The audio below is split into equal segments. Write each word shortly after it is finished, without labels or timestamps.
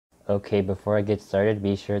Okay, before I get started,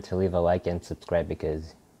 be sure to leave a like and subscribe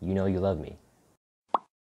because you know you love me.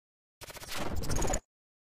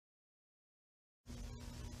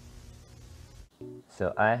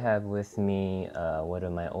 So I have with me one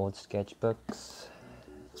of my old sketchbooks,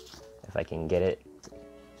 if I can get it.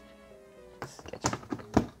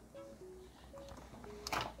 Sketchbook.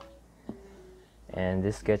 And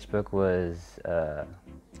this sketchbook was,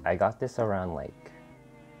 I got this around like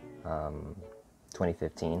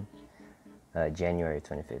 2015, January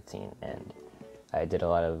 2015, and I did a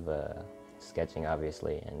lot of sketching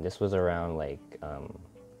obviously, and this was around like, I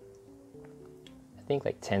think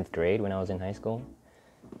like 10th grade when I was in high school.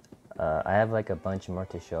 I have like a bunch more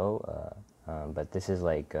to show, but this is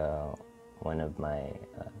like one of my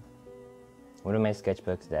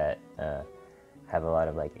sketchbooks that have a lot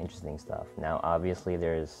of like interesting stuff. Now, obviously,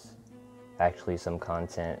 there's actually some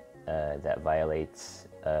content that violates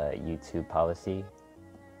YouTube policy,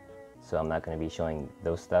 so I'm not going to be showing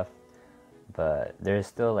those stuff. But there's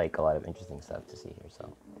still like a lot of interesting stuff to see here,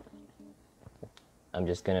 so I'm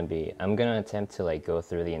gonna attempt to like go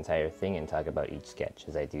through the entire thing and talk about each sketch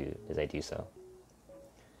as I do so.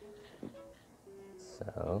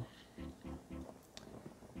 So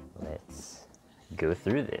let's go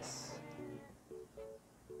through this.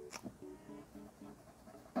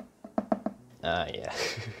 Yeah.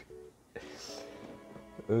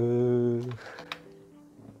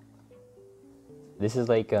 This is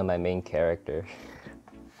like my main character.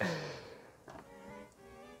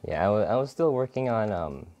 Yeah, I was still working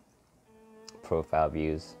on profile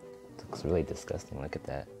views. It looks really disgusting. Look at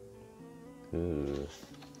that. Ooh.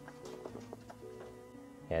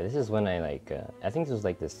 Yeah, this is when I like. I think this was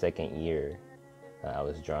like the second year I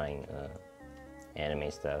was drawing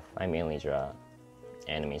anime stuff. I mainly draw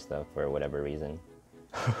anime stuff for whatever reason.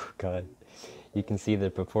 Oh God, you can see the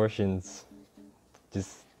proportions.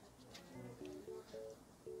 Just.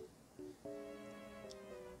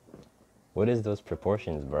 What is those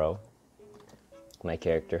proportions, bro? My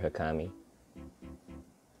character Hakami.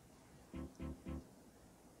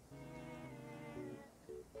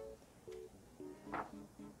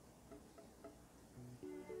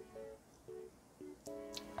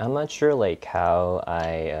 I'm not sure like how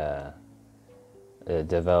I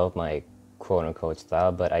developed my quote-unquote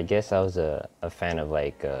style, but I guess I was a fan of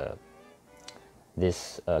like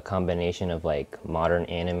this combination of like modern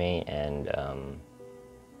anime and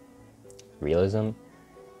realism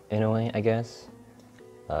in a way, I guess.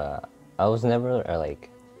 I was never like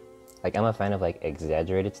I'm a fan of like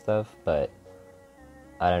exaggerated stuff, but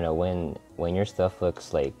I don't know, when your stuff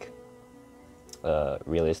looks like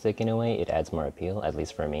realistic in a way, it adds more appeal, at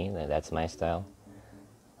least for me. That's my style.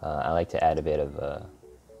 I like to add a bit of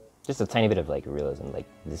just a tiny bit of like realism, like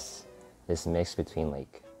this mix between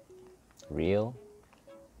like real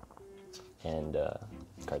and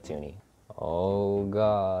cartoony. Oh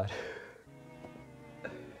God.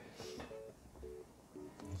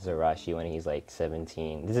 Zarashi when he's like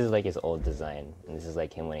 17. This is like his old design, and this is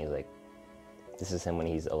like him when he's like, this is him when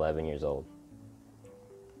he's 11 years old.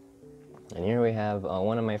 And here we have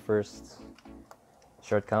one of my first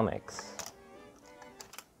short comics.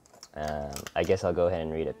 I guess I'll go ahead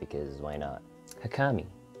and read it because why not? Hakami,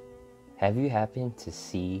 have you happened to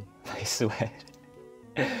see my sweater?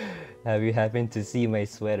 Have you happened to see my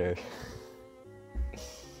sweater?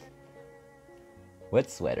 What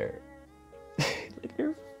sweater? Look at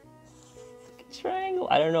your triangle.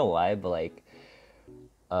 I don't know why, but like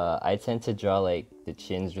I tend to draw like the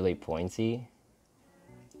chin's really pointy.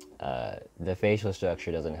 The facial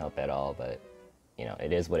structure doesn't help at all, but you know,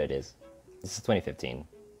 it is what it is. This is 2015.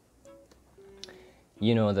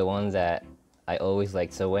 You know, the one that I always like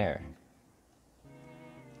to wear.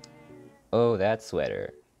 Oh, that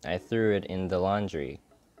sweater. I threw it in the laundry.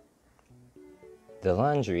 The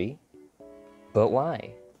laundry? But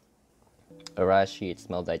why? Arashi, it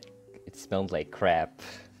smelled like crap.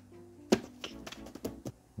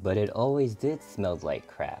 But it always did smell like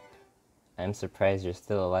crap. I'm surprised you're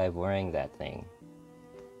still alive wearing that thing.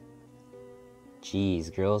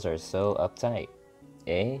 Jeez, girls are so uptight.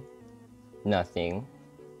 Eh? Nothing.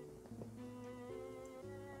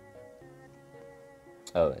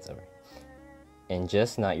 Oh, it's over. And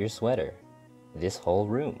just not your sweater. This whole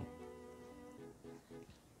room.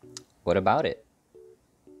 What about it?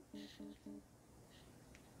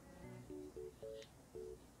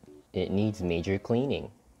 It needs major cleaning.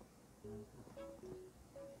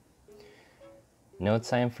 No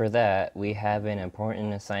time for that. We have an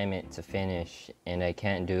important assignment to finish, and I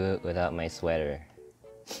can't do it without my sweater.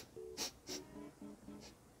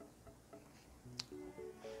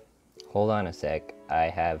 Hold on a sec. I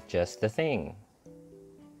have just the thing.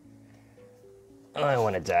 Oh, I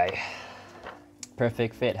want to die.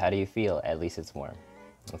 Perfect fit. How do you feel? At least it's warm.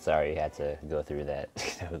 I'm sorry you had to go through that.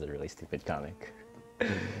 That was a really stupid comic.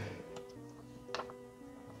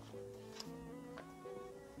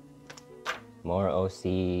 More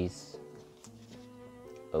OCs.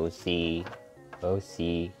 OC.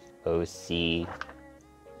 OC. OC.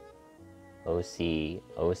 OC.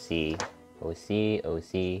 OC. OC.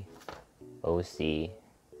 OC. OC.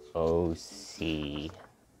 OC.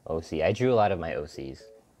 OC. I drew a lot of my OCs.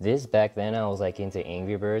 This back then I was like into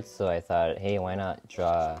Angry Birds, so I thought, hey, why not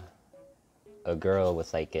draw a girl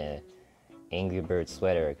with like a Angry Bird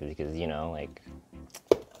sweater? Because you know, like,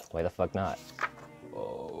 why the fuck not?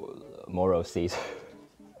 Oh, more OCs.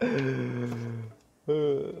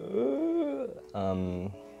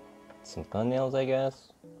 Some thumbnails, I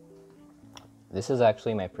guess. This is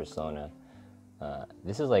actually my persona.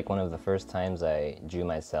 This is like one of the first times I drew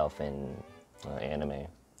myself in anime.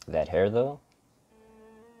 That hair though,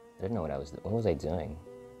 I didn't know what was I doing?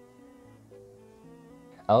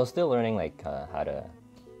 I was still learning like how to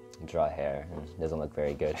draw hair, and it doesn't look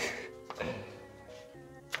very good.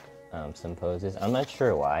 Some poses, I'm not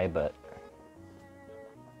sure why, but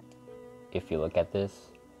if you look at this,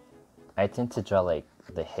 I tend to draw like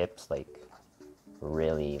the hips like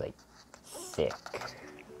really like thick,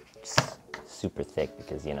 just super thick,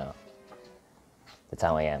 because you know, that's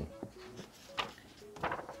how I am.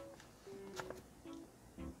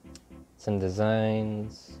 Some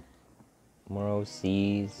designs, more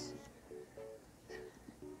OCs.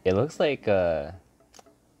 It looks like I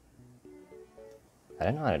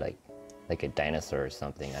don't know how to like a dinosaur or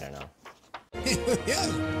something. I don't know.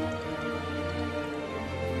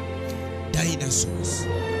 Dinosaurs.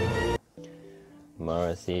 More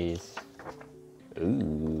OCs.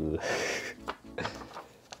 Ooh.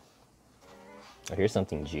 Oh, here's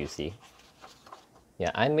something juicy.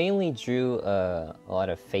 Yeah, I mainly drew a lot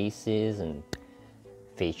of faces and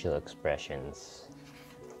facial expressions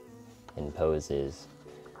and poses.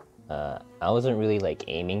 I wasn't really like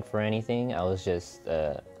aiming for anything. I was just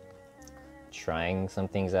trying some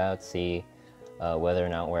things out, see whether or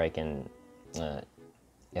not where I can,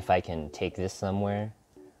 if I can take this somewhere.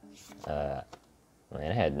 Man,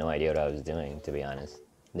 I had no idea what I was doing, to be honest.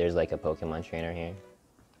 There's like a Pokemon trainer here.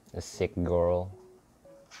 A sick girl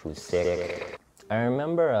who's sick. I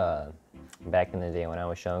remember back in the day when I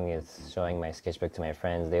was showing my sketchbook to my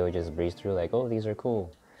friends, they would just breeze through like, oh, these are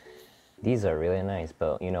cool. These are really nice,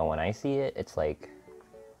 but you know, when I see it, it's like,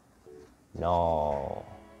 no.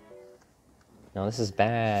 No, this is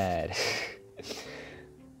bad.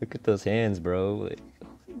 Look at those hands, bro. Like,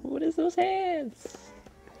 what is those hands?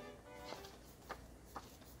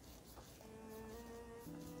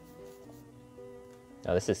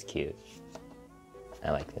 Oh, this is cute.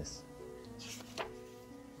 I like this.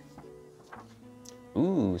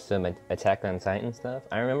 Ooh, some Attack on Titan stuff.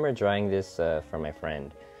 I remember drawing this for my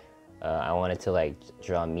friend. I wanted to like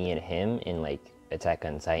draw me and him in like Attack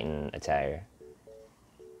on Titan attire.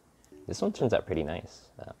 This one turns out pretty nice.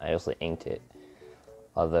 I also inked it,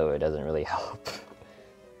 although it doesn't really help.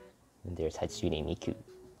 And there's Hatsune Miku.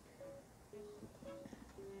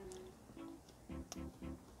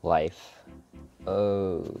 Life.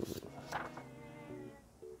 Oh.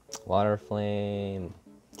 Water Flame.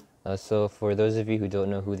 So for those of you who don't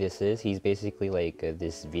know who this is, he's basically like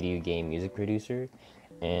this video game music producer.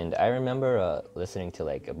 And I remember listening to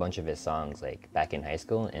like a bunch of his songs like back in high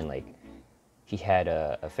school, and like he had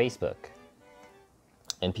a Facebook,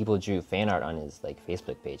 and people drew fan art on his like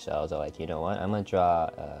Facebook page. So I was all like, you know what, I'm gonna draw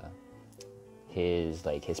his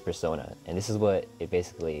persona, and this is what it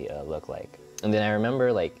basically looked like. And then I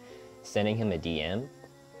remember like sending him a DM, and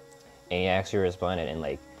he actually responded, and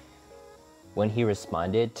like when he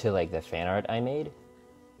responded to like the fan art I made,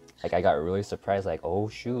 like I got really surprised, like, oh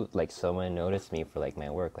shoot, like someone noticed me for like my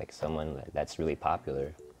work, like someone that's really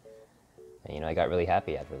popular. And you know, I got really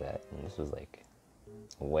happy after that, and this was like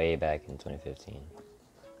way back in 2015.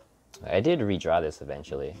 I did redraw this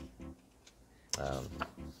eventually. Yeah,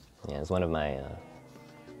 it's one of my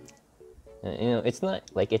you know, it's not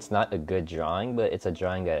a good drawing, but it's a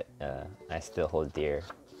drawing that I still hold dear,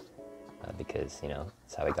 because you know,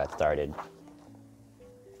 it's how I got started.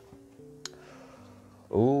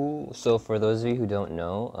 Ooh, so for those of you who don't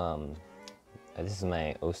know, this is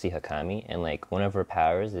my OC Hakami, and like one of her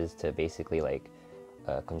powers is to basically like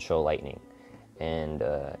control lightning. And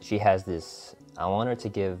she has this, I want to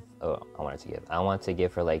give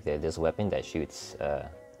her like this weapon that shoots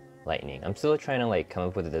lightning. I'm still trying to like come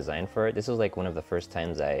up with a design for it. This was like one of the first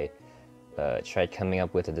times I tried coming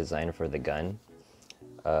up with a design for the gun.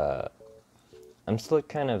 I'm still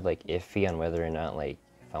kind of like iffy on whether or not like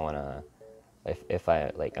if I want to if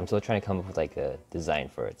I like, I'm still trying to come up with like a design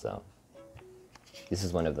for it. So this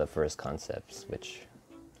is one of the first concepts, which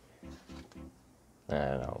I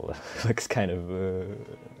don't know, looks kind of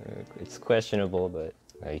it's questionable, but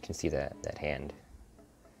you can see that hand.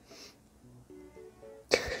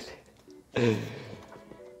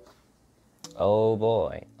 Oh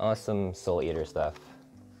boy, awesome Soul Eater stuff.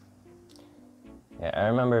 Yeah, I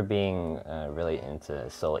remember being really into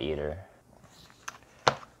Soul Eater.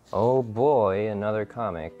 Oh boy, another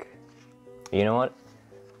comic. You know what?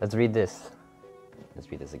 Let's read this. Let's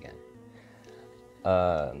read this again.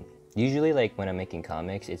 Usually, like, when I'm making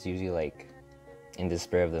comics, it's usually like in the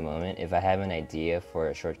spur of the moment. If I have an idea for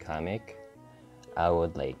a short comic, I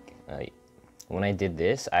would like when I did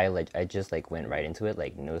this, I just like went right into it,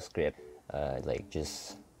 like no script, like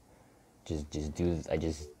just do. I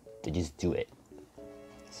just do it.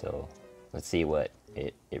 So let's see what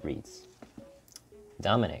it reads.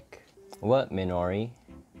 Dominic, what, Minori?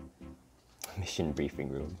 Mission briefing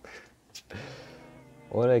room.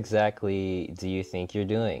 What exactly do you think you're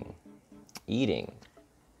doing? Eating.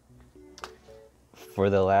 For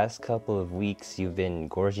the last couple of weeks, you've been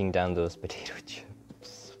gorging down those potato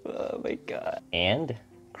chips. Oh my god. And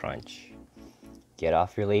crunch. Get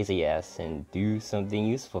off your lazy ass and do something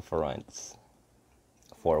useful for once.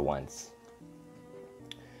 For once.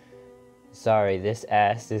 Sorry, this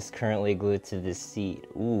ass is currently glued to this seat.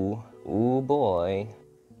 Ooh boy.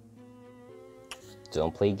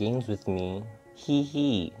 Don't play games with me. Hee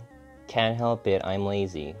hee. Can't help it, I'm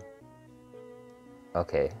lazy.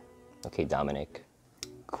 Okay, Dominic.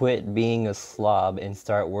 Quit being a slob and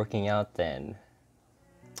start working out then.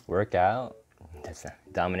 Work out? That's not,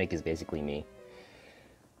 Dominic is basically me.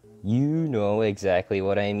 You know exactly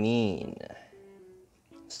what I mean.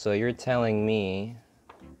 So you're telling me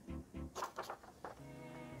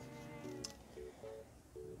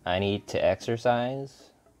I need to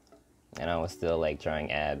exercise? And I was still like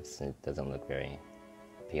drawing abs, and it doesn't look very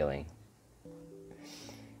appealing.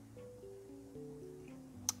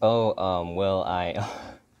 Oh, well, I...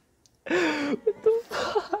 What the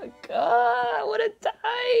fuck? Ah, what a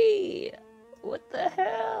die! What the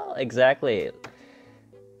hell? Exactly.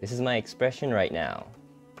 This is my expression right now.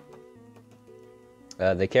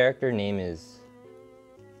 The character name is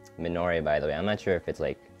Minori, by the way. I'm not sure if it's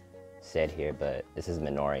like said here, but this is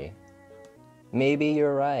Minori. Maybe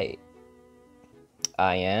you're right.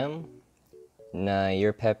 I am? Nah,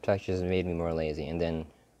 your pep talk just made me more lazy. And then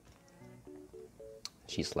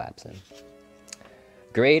she slaps him.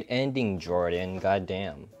 Great ending, Jordan.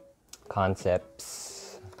 Goddamn.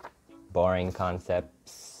 Concepts. Boring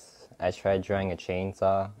concepts. I tried drawing a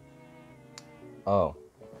chainsaw. Oh.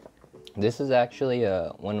 This is actually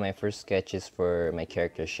one of my first sketches for my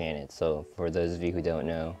character Shannon. So for those of you who don't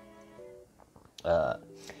know,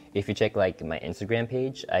 if you check like my Instagram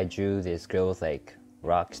page, I drew this girl with like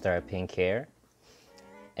rock star pink hair,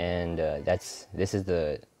 and this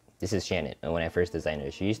is Shannon. When I first designed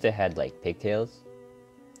her, she used to had like pigtails,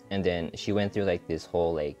 and then she went through like this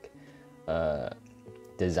whole like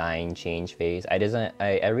design change phase. I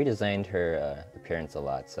redesigned her appearance a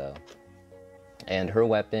lot. So, and her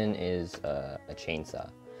weapon is a chainsaw,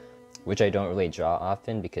 which I don't really draw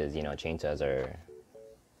often because, you know, chainsaws are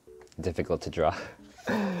difficult to draw.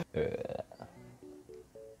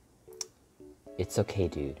 It's okay,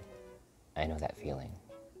 dude. I know that feeling.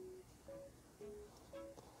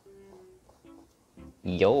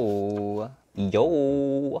 Yo,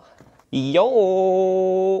 yo,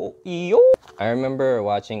 yo, yo. I remember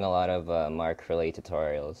watching a lot of Mark Relay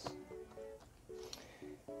tutorials.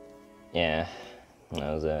 Yeah,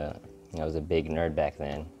 I was a big nerd back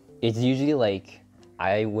then. It's usually like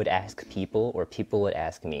I would ask people or people would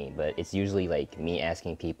ask me, but it's usually like me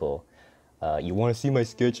asking people, you want to see my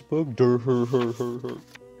sketchbook? Ooh.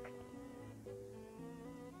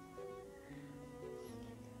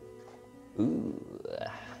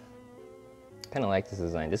 Kind of like this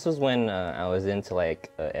design. This was when I was into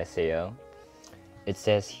like SAO. It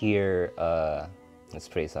says here, it's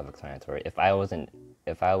pretty self-explanatory. If I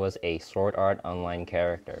was a sword art online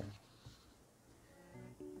character.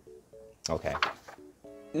 Okay.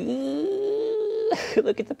 Ooh,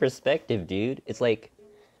 look at the perspective, dude. It's like,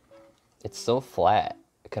 it's so flat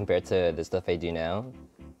compared to the stuff I do now.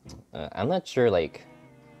 I'm not sure like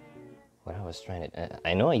what I was trying to.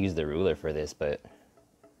 I know I used the ruler for this, but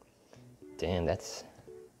damn, that's,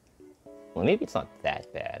 well, maybe it's not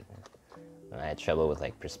that bad. I had trouble with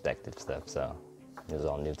like perspective stuff, so it was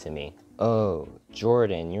all new to me. Oh,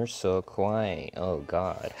 Jordan, you're so quiet. Oh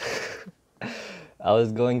God. I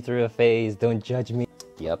was going through a phase, don't judge me.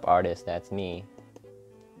 Yup, artist, that's me.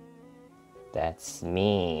 That's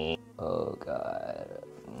me. Oh god.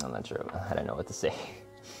 I'm not sure. I don't know what to say.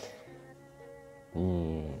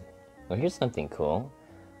 Well, here's something cool.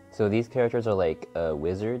 So these characters are like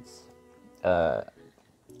wizards.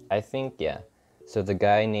 I think, yeah. So the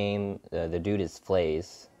guy name, the dude is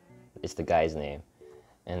Flays. It's the guy's name.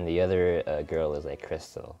 And the other girl is like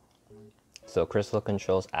Crystal. So Crystal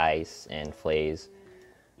controls ice and Flays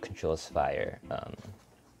controls fire.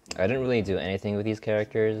 I didn't really do anything with these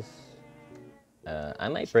characters. I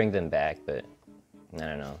might bring them back, but I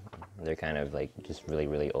don't know. They're kind of like just really,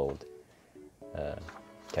 really old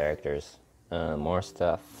characters. More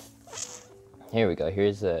stuff. Here we go.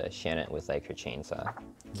 Here's Shannon with like her chainsaw.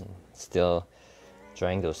 Still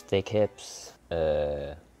drawing those thick hips.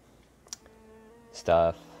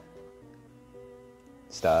 Stuff.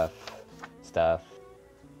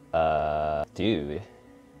 Dude.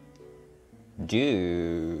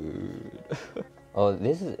 Oh,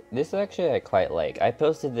 this actually I quite like. I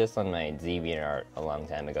posted this on my DeviantArt a long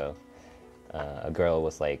time ago. A girl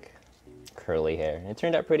with like curly hair. It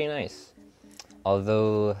turned out pretty nice.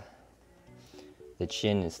 Although the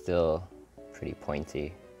chin is still pretty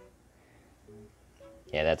pointy.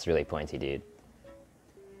 Yeah, that's really pointy, dude.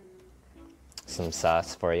 Some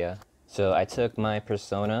sauce for ya. So I took my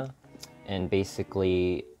persona and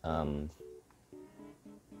basically tried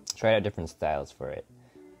out different styles for it.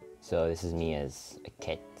 So this is me as a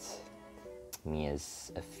cat, me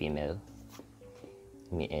as a female,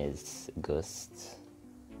 me as a ghost,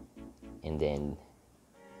 and then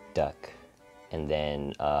duck, and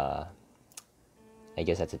then I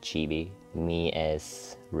guess that's a chibi. Me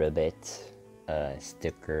as rabbit,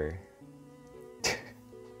 sticker.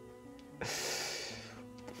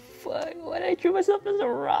 Fuck, why did I drew myself as a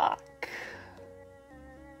rock?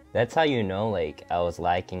 That's how you know, like, I was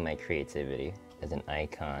lacking my creativity as an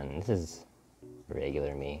icon. This is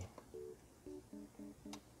regular me.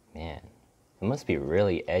 Man, it must be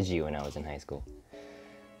really edgy when I was in high school.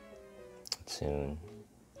 Soon.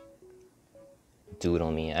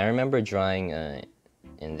 Doodle me. I remember drawing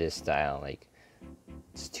in this style, like,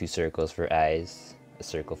 just 2 circles for eyes, a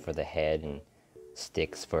circle for the head, and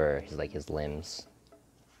sticks for his limbs.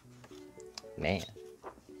 Man.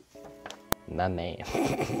 My man.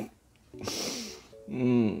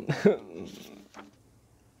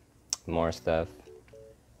 More stuff.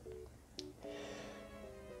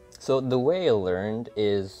 So the way I learned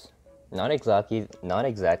is not exactly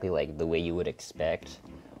like the way you would expect.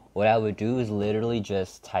 What I would do is literally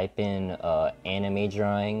just type in anime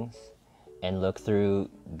drawings and look through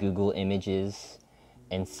Google Images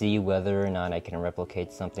and see whether or not I can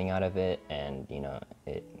replicate something out of it, and you know,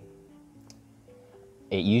 it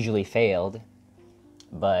usually failed,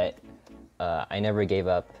 but I never gave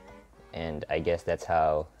up, and I guess that's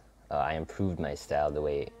how I improved my style the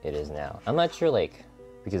way it is now. I'm not sure, like,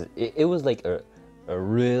 because it was like a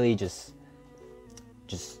really just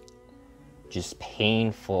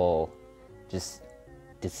painful, just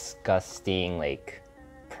disgusting, like,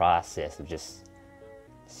 process of just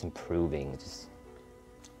improving, just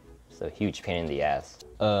a huge pain in the ass.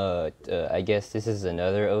 I guess this is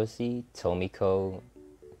another OC, Tomiko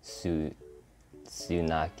Tsunaki.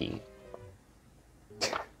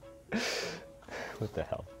 What the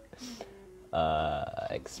hell?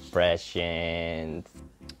 Expressions.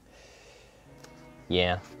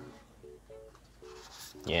 Yeah.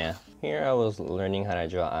 Here I was learning how to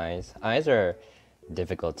draw eyes. Eyes are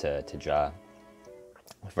difficult to draw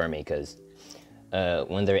for me because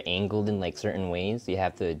when they're angled in like certain ways, you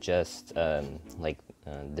have to adjust the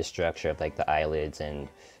structure of like the eyelids and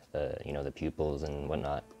you know, the pupils and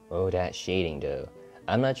whatnot. Oh, that shading though.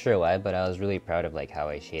 I'm not sure why, but I was really proud of like how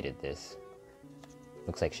I shaded this.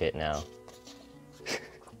 Looks like shit now.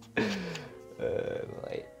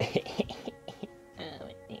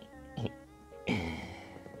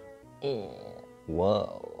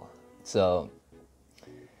 Whoa. So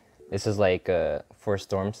this is like for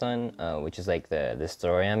Storm Sun, which is like the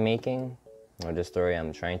story I'm making, or the story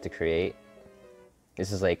I'm trying to create.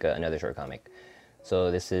 This is like another short comic.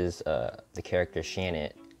 So this is the character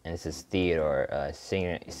Shannon, and this is Theodore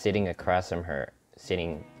sitting across from her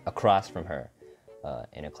in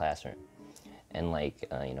a classroom, and like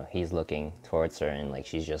you know, he's looking towards her, and like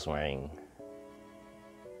she's just wearing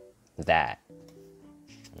that.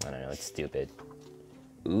 I don't know, it's stupid.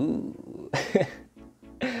 Ooh.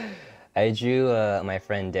 I drew my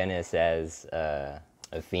friend Dennis as a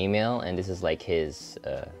female, and this is like his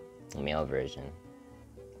male version.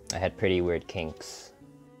 I had pretty weird kinks.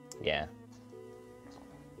 Yeah.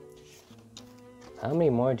 How many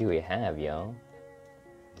more do we have, yo?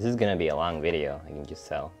 This is gonna be a long video, I can just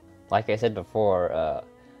tell. Like I said before,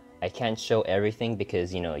 I can't show everything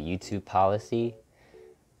because, you know, YouTube policy.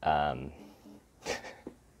 Um,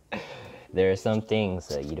 there are some things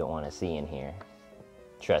that you don't want to see in here.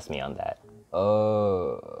 Trust me on that.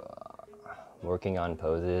 Oh, working on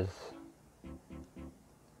poses.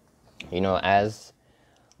 You know, as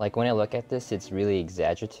like when I look at this, it's really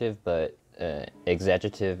exaggerative, but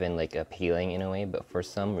exaggerative and like appealing in a way. But for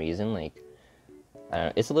some reason, like I don't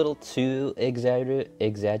know, it's a little too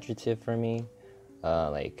exaggerative for me.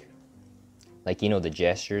 Like you know the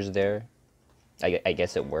gestures there. I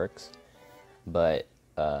guess it works, but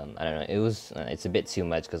I don't know. It's a bit too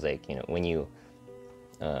much because like you know when you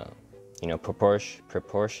know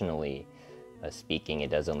proportionally speaking, it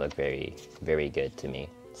doesn't look very good to me.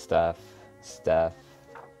 Stuff.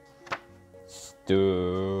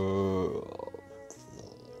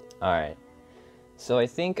 Alright, so I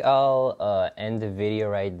think I'll end the video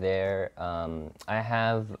right there. I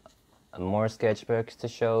have more sketchbooks to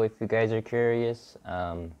show if you guys are curious.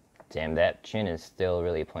 Damn, that chin is still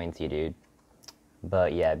really pointy, dude.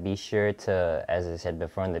 But yeah, be sure to, as I said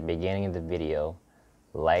before in the beginning of the video,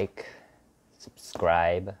 like,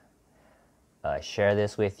 subscribe, share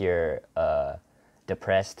this with your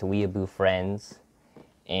depressed weeaboo friends,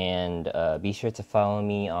 and be sure to follow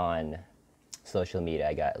me on social media.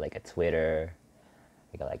 I got like a Twitter,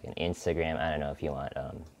 I got like an Instagram. I don't know if you want.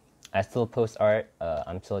 I still post art.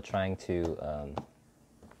 I'm still trying to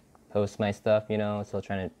post my stuff, you know, still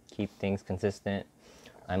trying to keep things consistent.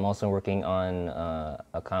 I'm also working on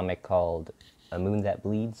a comic called A Moon That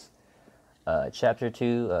Bleeds. Chapter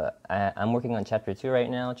 2, I'm working on Chapter 2 right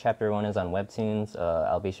now. Chapter 1 is on WEBTOONs.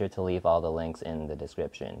 I'll be sure to leave all the links in the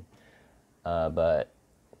description. But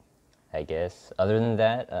I guess other than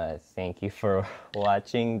that, thank you for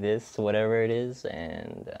watching this, whatever it is,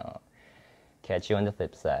 and I'll catch you on the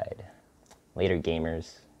flip side. Later,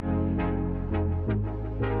 gamers.